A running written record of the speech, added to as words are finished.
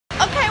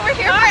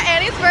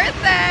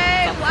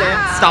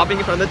stopping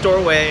in front of the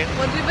doorway.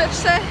 What did you bitch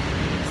say?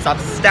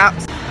 Stop.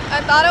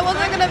 I thought it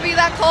wasn't gonna be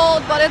that cold,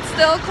 but it's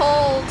still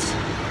cold.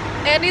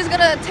 Andy's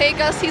gonna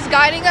take us, he's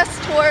guiding us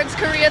towards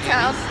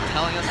Koreatown. He's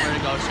telling us where to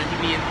go. Should he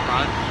be in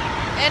front?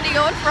 Andy,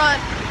 go in front.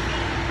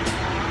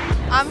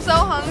 I'm so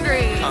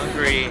hungry.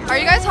 Hungry. Are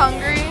you guys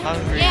hungry?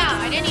 Hungry. Yeah,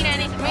 I didn't eat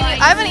anything.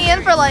 I haven't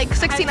eaten for like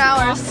 16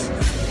 hours.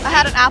 I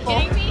had an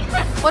apple.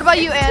 What about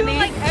you,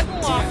 Andy?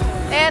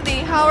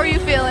 Andy, how are you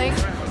feeling?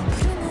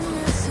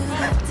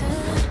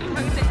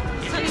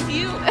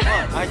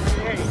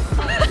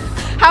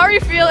 How are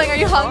you feeling? Are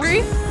you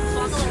hungry?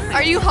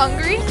 Are you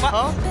hungry?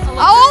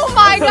 Oh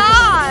my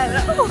god!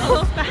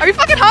 Are you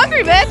fucking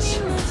hungry, bitch?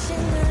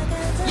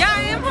 Yeah,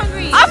 I am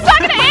hungry. I'm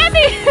talking to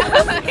Andy!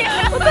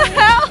 What the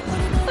hell?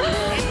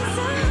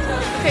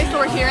 Okay, so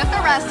we're here at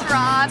the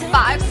restaurant,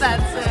 5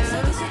 Senses.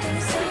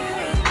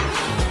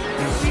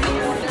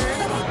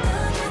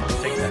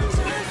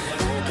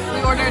 We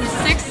ordered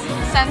 6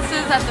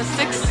 Senses at the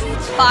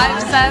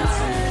 5 cents.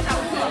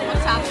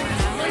 What's happening?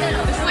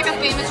 This is like a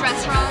famous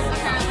restaurant,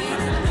 apparently.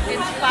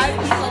 It's 5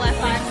 people at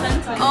 5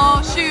 cents.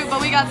 Oh shoot,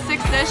 but we got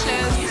 6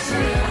 dishes.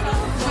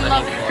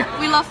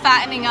 We love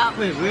fattening up.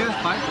 Wait, we have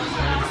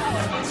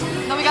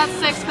 5? No, we got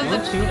 6 because the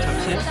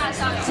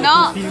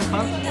no.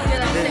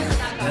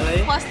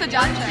 Plus the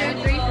jajangmyeon.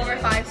 1, 2, 3, 4,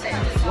 5, 6.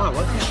 Wow,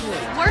 what's this?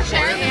 We're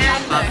sharing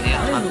it.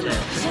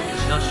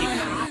 No, she.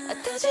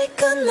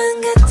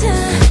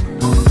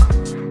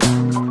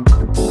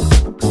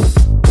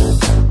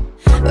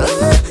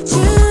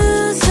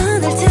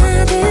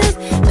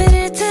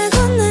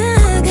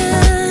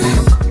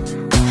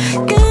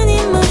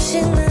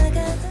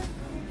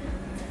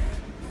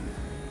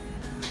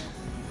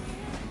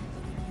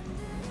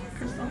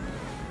 Crystal,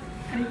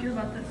 how do you feel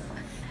about this?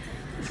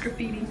 It's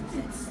graffiti.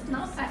 It's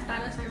not as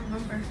bad as I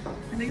remember.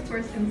 I think it's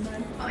worse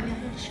inside. Oh, yeah.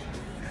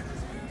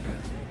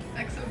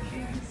 XO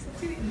Kings. Let's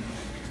see the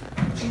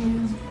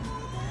inside.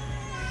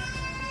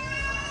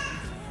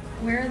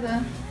 Where are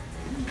the...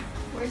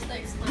 Where's the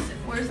explicit?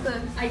 Where's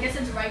the... I guess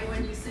it's right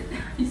when you sit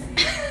down. You see.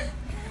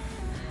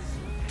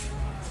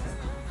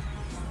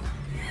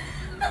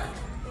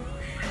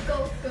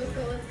 Go, let's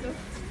go.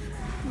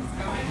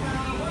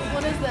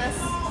 What is this?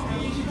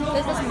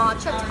 This is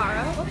matcha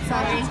taro.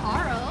 Sorry.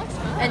 Taro.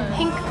 And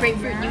pink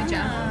grapefruit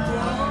yuja.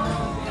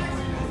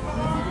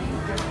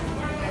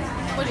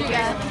 What'd you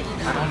get?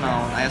 I don't know.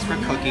 I asked for a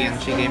cookie and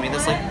she gave me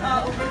this like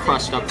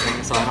crushed up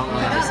thing, so I don't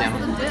really understand.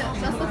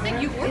 That's the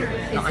thing you ordered.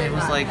 No, it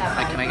was like,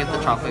 can I get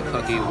the chocolate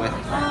cookie with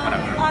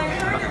whatever? I'm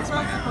not gonna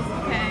explain it.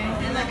 Okay.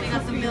 And then we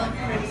got the milk.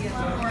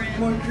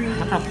 More cream. I'm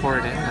not gonna pour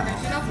it in now.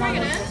 You know what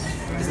it is?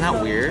 Isn't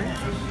that weird? I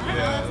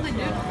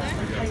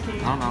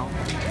don't know.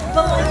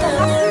 That's what they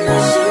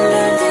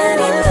do,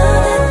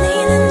 don't they? I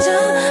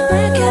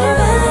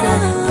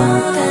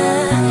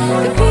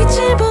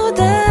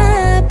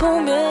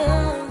don't know.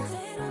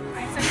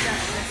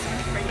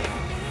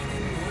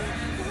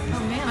 Oh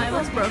man, I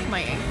almost broke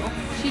my ankle.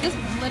 She just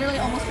literally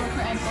almost broke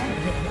her ankle.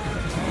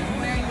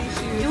 Wearing these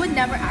shoes. It would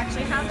never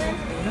actually happen.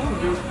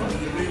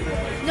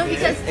 No,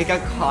 because It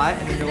got caught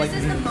and then you're like,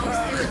 this is the most.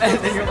 and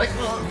then you're like,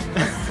 oh.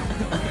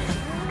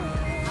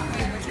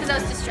 Because I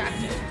was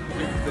distracted.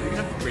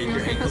 Break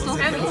your ankles. Crystal,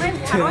 How do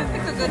I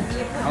pick a good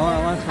nude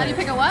color? how do you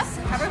pick a what?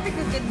 How do I pick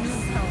a good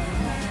nude color?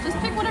 Just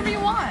pick whatever you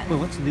want. Wait,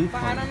 what's nude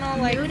I don't know,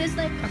 like. Nude is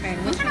like. Okay.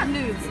 Those are not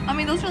nudes. I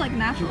mean, those are like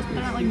naturals, but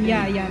they're not like nude.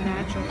 Yeah,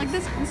 natural. Like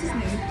this is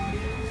nude.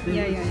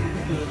 Yeah.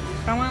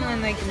 I want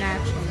one like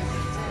natural.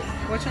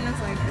 Which one is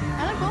like?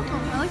 I like both of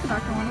them. I like the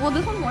darker one. Well,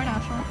 this one's more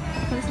natural.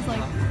 But this is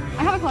like,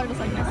 I have a color just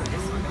like this.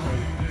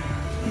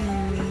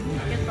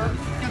 Get both.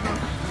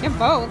 Get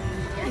both.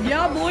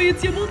 Yeah, boy,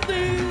 it's your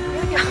birthday.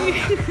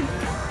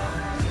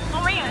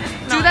 Oh my god.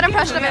 Do that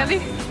impression of Andy.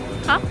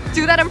 Huh?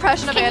 Do that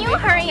impression of Can Andy. you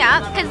hurry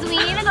up? Because we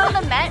need to go to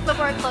the Met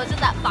before it closes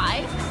at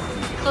 5.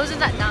 It closes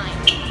at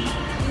 9.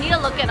 You need to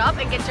look it up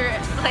and get your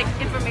like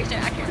information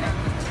accurate.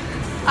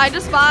 I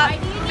just bought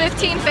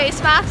 15 face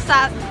masks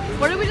at,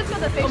 where did we just go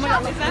to the face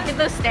shop? Look at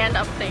those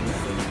stand-up things.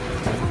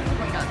 Oh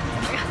my god.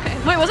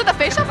 Wait, was it the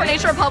face shop or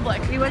Nature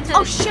Republic? We went to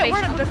Oh the shit, face we're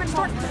in a shop. different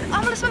store.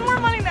 I'm gonna spend more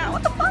money now.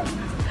 What the fuck?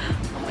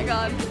 Oh my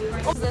god.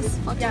 What's this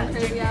fucking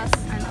crazy ass?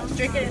 I know.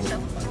 Drink it and show.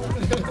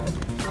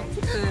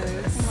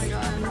 Oh my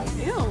god.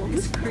 Ew.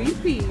 It's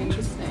creepy.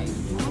 Interesting.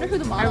 I wonder who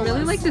the I model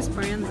really is. like this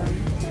brand though.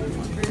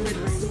 Really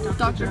like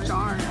Dr.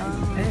 Jar.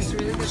 It's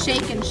really good.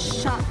 Shake and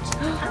shut.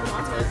 I don't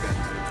want it.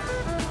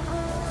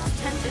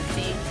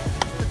 $10.50.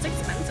 That's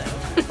expensive.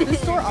 This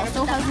store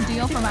also has a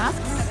deal for masks.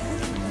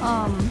 I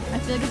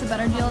feel like it's a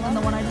better deal than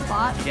the one I just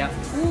bought. Yeah,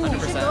 100%.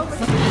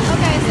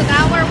 Okay, so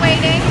now we're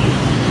waiting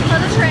for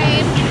the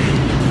train.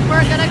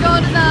 We're gonna go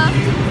to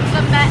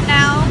the Met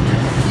now.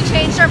 We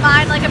changed our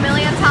mind like a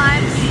million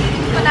times,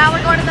 but now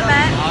we're going to the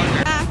Met.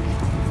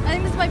 I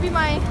think this might be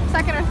my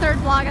second or third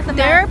vlog at the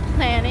They're Met.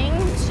 planning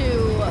to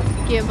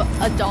give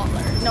 $1.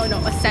 No,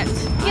 a cent.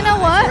 You know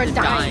what? Or a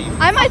dime.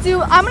 I'm gonna do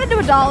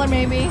 $1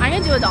 maybe. I'm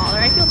gonna do $1.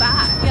 I feel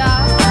bad.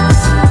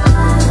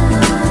 Yeah.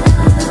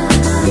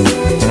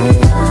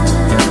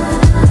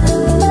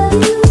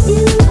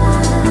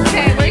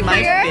 Okay, we're My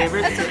here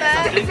favorite at the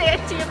Met.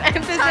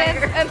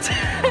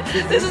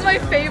 This is my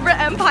favorite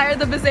empire,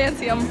 the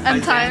Byzantium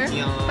Empire.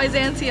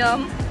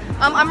 Byzantium.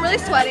 I'm really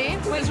sweaty.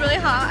 It was really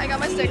hot. I got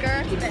my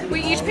sticker.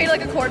 We each paid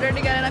like $25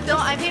 to get in.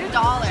 I paid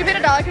 $1. She paid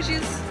 $1 because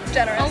she's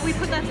generous. Oh, we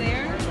put that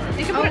there?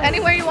 You can put it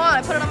anywhere you want.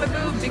 I put it on my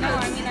boob because. No,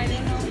 I mean, I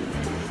didn't know.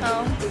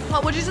 Oh.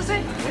 What would you just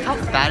say? Look how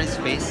fat his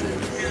face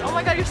is. Oh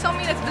my god, you're so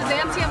mean. It's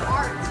Byzantium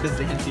art.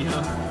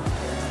 Byzantium.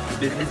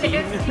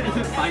 Byzantium.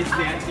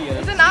 Byzantium.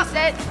 Is it not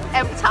Said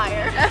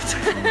Empire. It's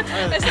an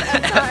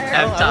empire.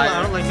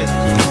 I don't like this.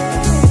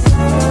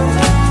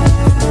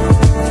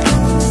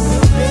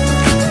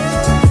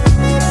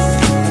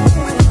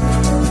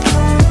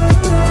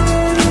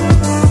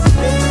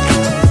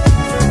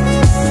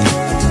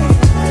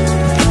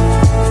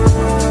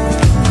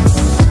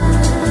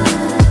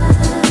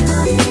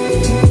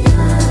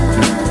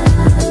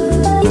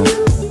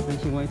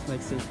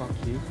 Like say fuck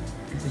you.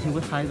 So he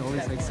would hide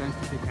always like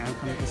scientific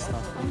analytical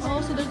stuff. Oh,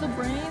 so there's a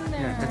brain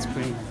there. Yeah, that's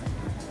brain.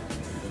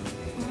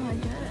 Oh, I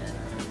get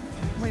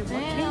it. Wait,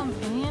 damn,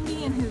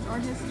 Andy and his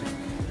art history.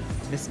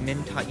 Miss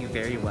Min taught you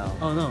very well.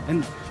 Oh no,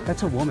 and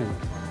that's a woman.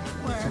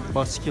 Where? It's a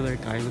muscular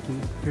guy looking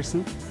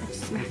person.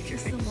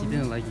 He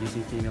didn't like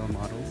using female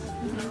models.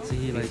 So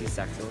he like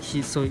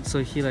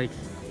he like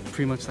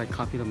pretty much like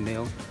copied a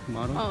male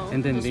model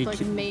and then just, they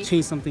like,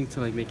 changed something to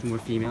like make it more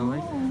female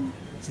like.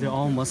 So they're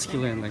all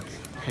muscular and like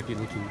heavy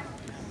looking.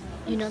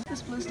 You know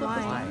This blue stuff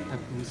is why? That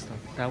blue stuff.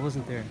 That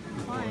wasn't there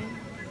before. Why?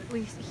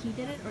 Wait, he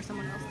did it or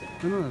someone else did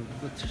it? No,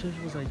 the teacher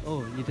was like,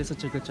 oh, you did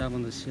such a good job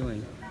on the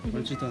ceiling. Why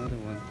don't you do another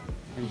one?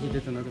 And he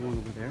did another one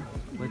over there,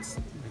 but it's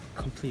like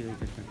completely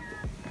different.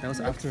 That was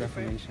after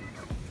Reformation,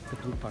 the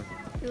blue part.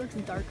 It looks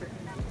darker.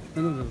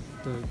 No,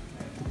 the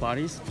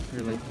bodies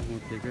are like more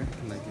bigger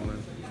and like more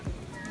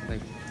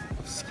like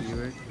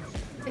obscure.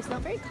 It's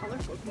not very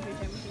colorful compared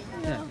to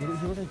everything. Yeah, he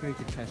was like very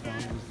depressed while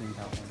he was doing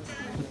that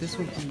one. But this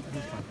one, he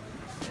was fine.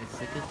 It's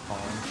like a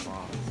fallen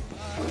frost.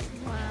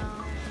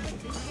 Wow.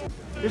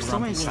 There's so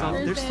many stuff.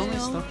 There's There's so many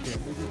Daniel. stuff here.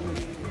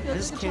 I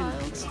just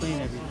can't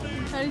explain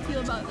everything. How do you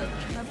feel about that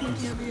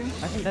painting of you?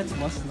 I think that's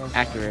must know.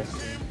 Accurate.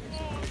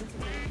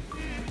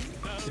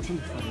 It's in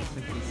the front. It's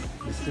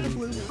like this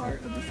Blue part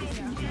of the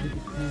system.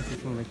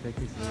 This one like that.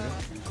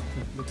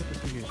 Look at the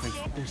figures. Like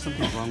there's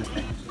something wrong with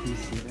them. Can you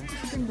see that?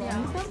 Something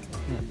wrong with them?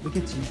 Yeah. Look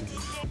at Jesus.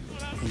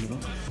 The middle.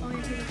 Oh,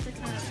 yeah, he looks like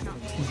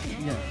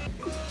Yeah.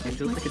 It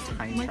feels like a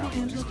time travel.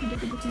 Michelangelo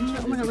predicted the future.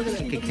 Oh my god, look at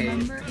it. KK.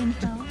 Remember in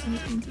hell and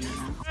he's painting it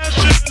now.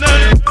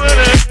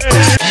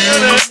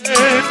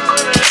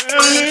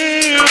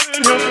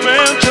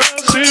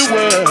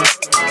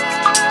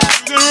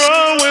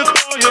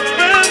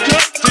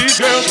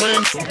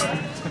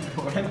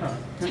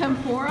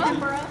 Tempura?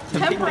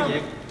 Tempura.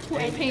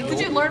 Paint. Did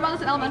you learn about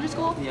this in elementary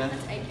school? Yeah.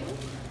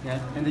 Yeah.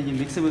 And then you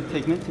mix it with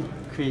pigment to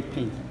create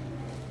paint.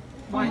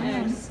 Why?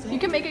 You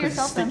can make it Because it's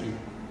yourself then. sticky.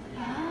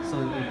 So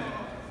like,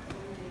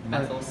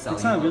 Methyl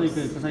it's not really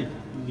good because like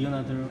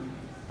Leonardo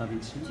da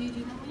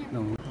Vinci.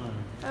 No.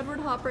 Edward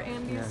Hopper,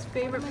 Andy's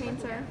favorite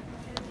painter.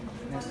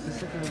 It's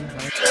just like a,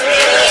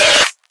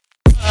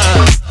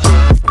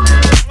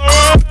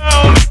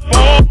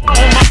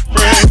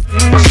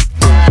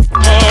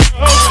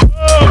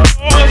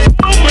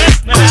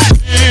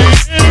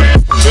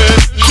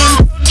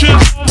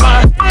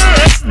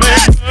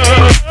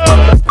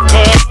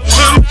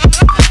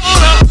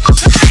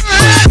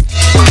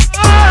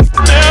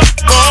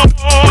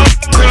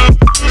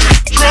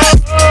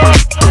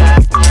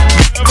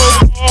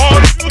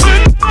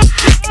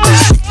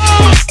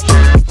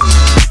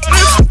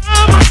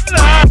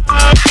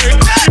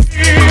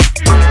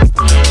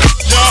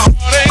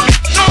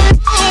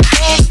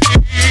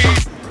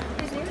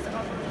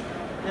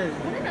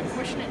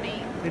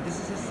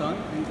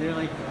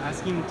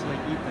 asking him to like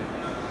eat them.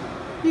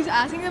 He's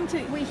asking them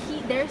to. Wait,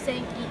 they're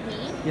saying eat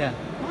meat? Yeah.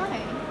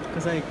 Why?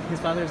 Because like his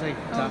father's like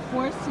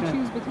forced to yeah.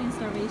 choose between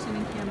starvation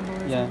and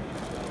cannibalism. Yeah.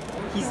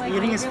 He's like,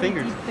 eating his really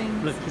fingers. deep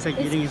things. Look, he's like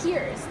It's eating his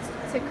pierced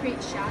to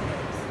create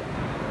shadows.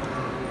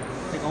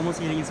 like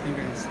almost eating his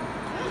fingers.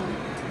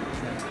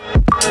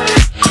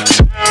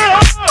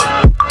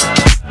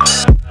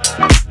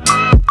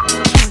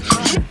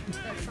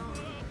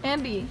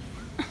 Andy,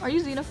 are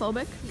you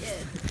xenophobic?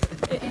 Yes.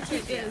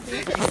 It is.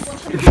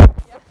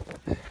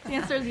 The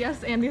answer is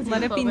yes, Andy is xenophobic.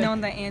 Let it be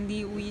known that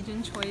Andy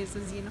Weijin Choi is a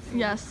xenophobic.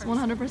 Yes,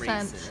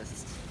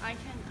 100%. I'm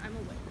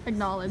aware.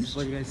 Acknowledged.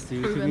 What you guys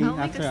do to Proven. me I'll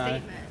make a after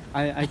statement.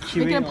 I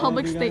curate Making a all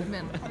public of you guys?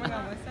 statement. Oh my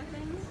god, what's that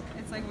thing?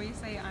 It's like where you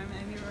say I'm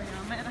Andy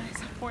Royama and I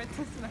support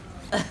this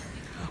message.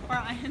 Or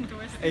I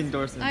endorse this.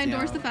 Endorsements. I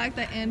endorse yeah. the fact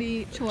that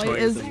Andy Choi Choi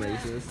is is a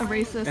racist. a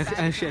racist.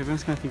 Actually,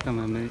 everyone's gonna think I'm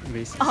a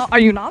racist. Are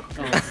you not?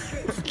 Oh.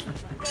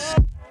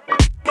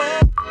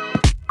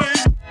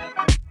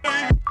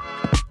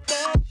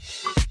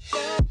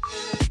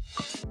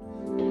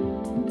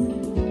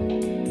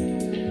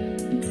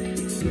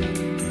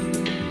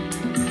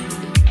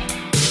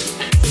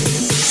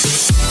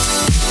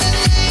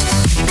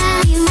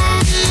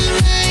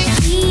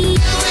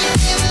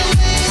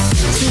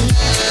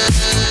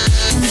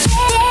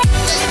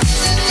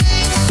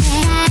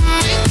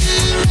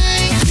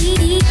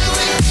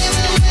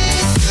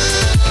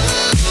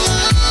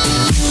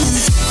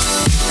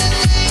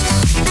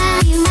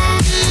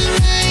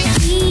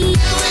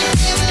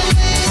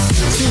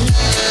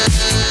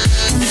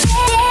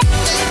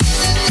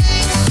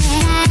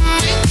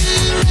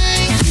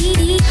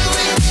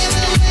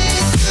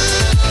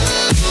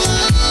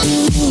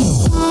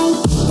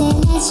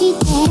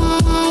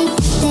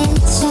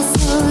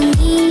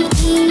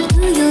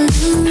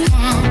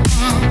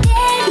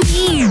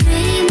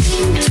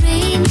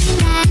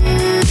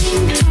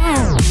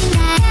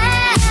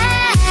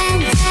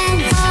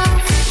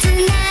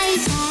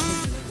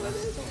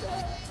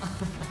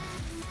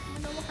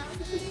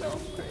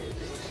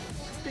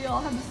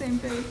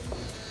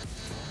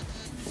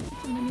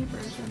 mini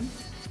version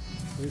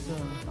There's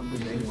of the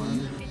big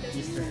one.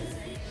 Easter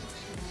egg.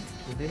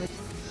 Did they like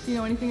Do you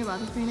know anything about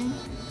this painting?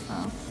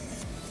 Oh.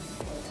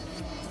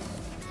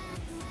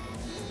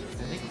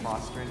 Did they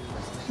cross during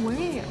Christmas?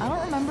 Wait, I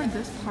don't remember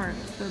this part.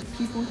 The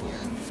people here.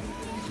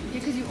 Yeah,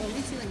 because you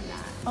only see like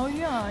that. Oh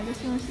yeah, I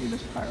guess you want to see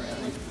this part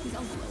really. He's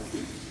all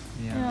glowy.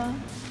 Yeah.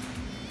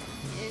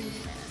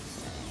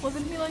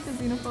 Wasn't he like a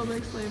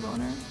xenophobic slave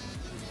owner?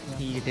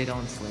 He did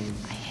own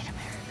slaves. I hate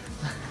America.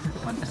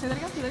 What, say that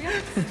again? Say that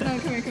again? No,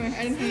 come here, come here.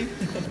 I didn't hear you.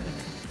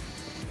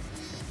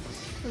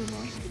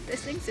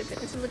 This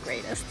exhibit is the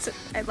greatest.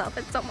 I love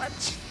it so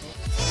much.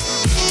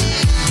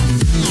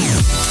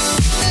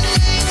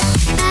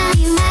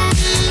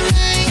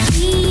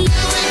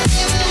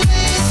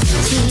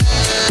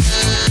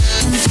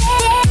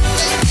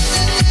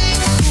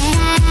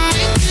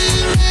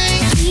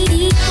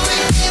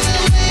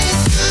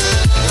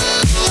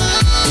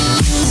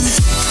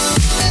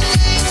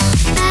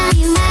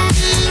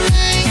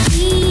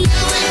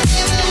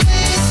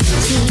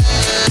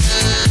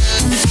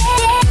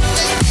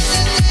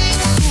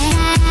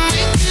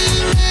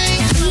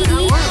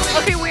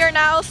 Okay, we are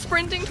now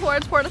sprinting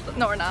towards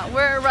no, we're not.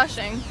 We're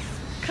rushing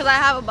because I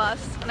have a bus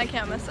and I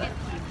can't miss it.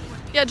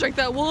 Yeah, drink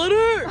that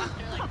water.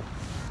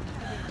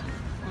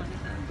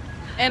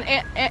 And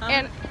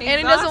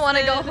Annie doesn't want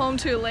to go home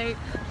too late.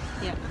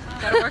 Yeah,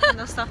 gotta work on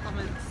those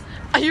supplements.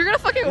 Are you gonna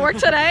fucking work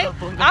today?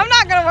 I'm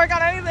not gonna work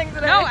on anything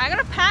today. No, I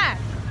gotta pack.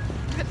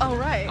 Oh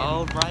right.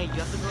 Oh right, you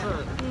have to go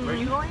to. Where are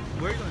you going?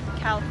 Where are you going?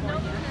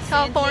 California.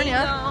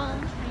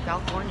 California.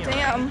 California.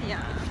 Damn.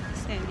 Yeah,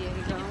 San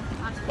Diego.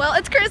 Well,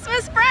 it's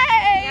Christmas break.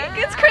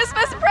 It's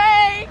Christmas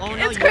break. Oh,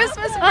 no, it's you-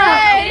 Christmas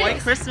Why break.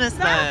 Christmas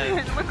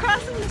then? We're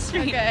crossing the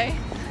street. Okay.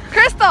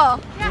 Crystal,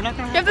 We're not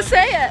gonna you have to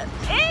say it.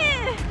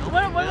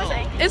 What was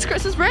I? It's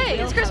Christmas break.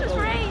 It's Christmas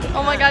break.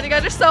 Oh my god, you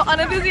guys are so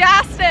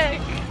unenthusiastic.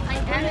 I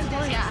am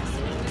enthusiastic.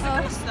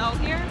 Snow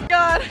here.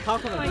 God,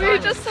 talk about we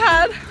just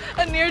had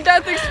a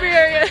near-death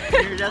experience.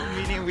 You're just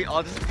meeting. We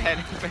all just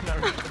panicked for no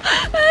reason.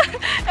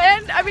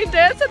 And I mean,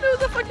 Dan said there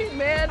was a fucking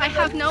man. I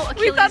have no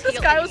We Achilles thought this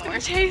heel guy was anymore.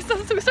 gonna chase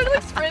us, so we started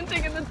like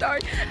sprinting in the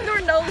dark, and there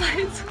were no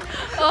lights.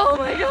 Oh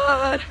my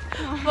god!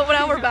 But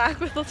now we're back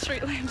with the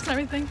street lamps and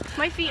everything.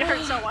 My feet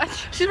hurt so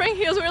much. She's wearing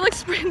heels. We were like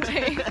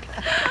sprinting.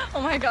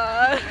 Oh my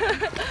god!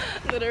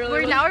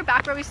 Literally. We're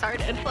back where we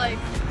started. like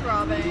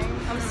throbbing.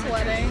 I'm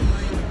sweating.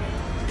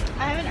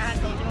 I have an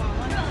Advil. Do you want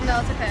one?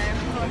 No, it's okay.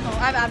 I'm going home.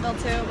 I have Advil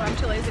too, but I'm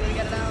too lazy to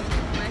get it out.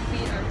 My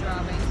feet are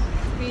throbbing.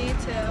 Me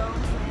too.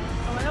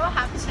 I wonder what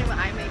happens to me when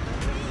I make them.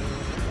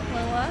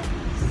 Well, what?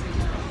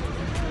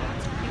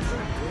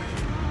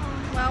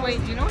 Wow.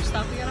 Wait, do you know which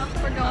stop we got off?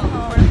 We're going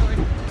home.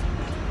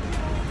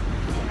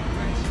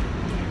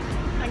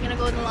 I'm gonna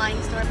go to the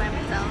Lion store by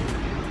myself.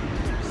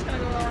 I'm just gonna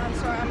go to the lawn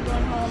store. I'm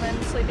going home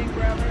and sleeping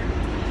forever.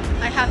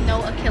 I have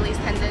no Achilles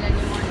tendon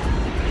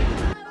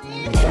anymore.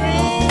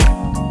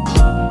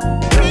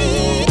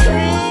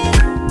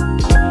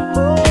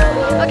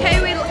 Okay,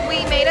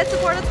 we made it to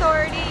Port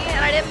Authority,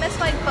 and I didn't miss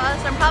my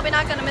bus. I'm probably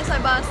not gonna miss my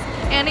bus.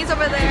 Annie's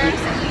over there.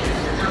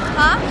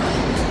 Huh?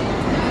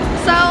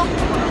 So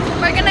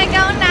we're gonna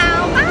go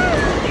now.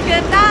 Bye.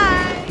 Good night.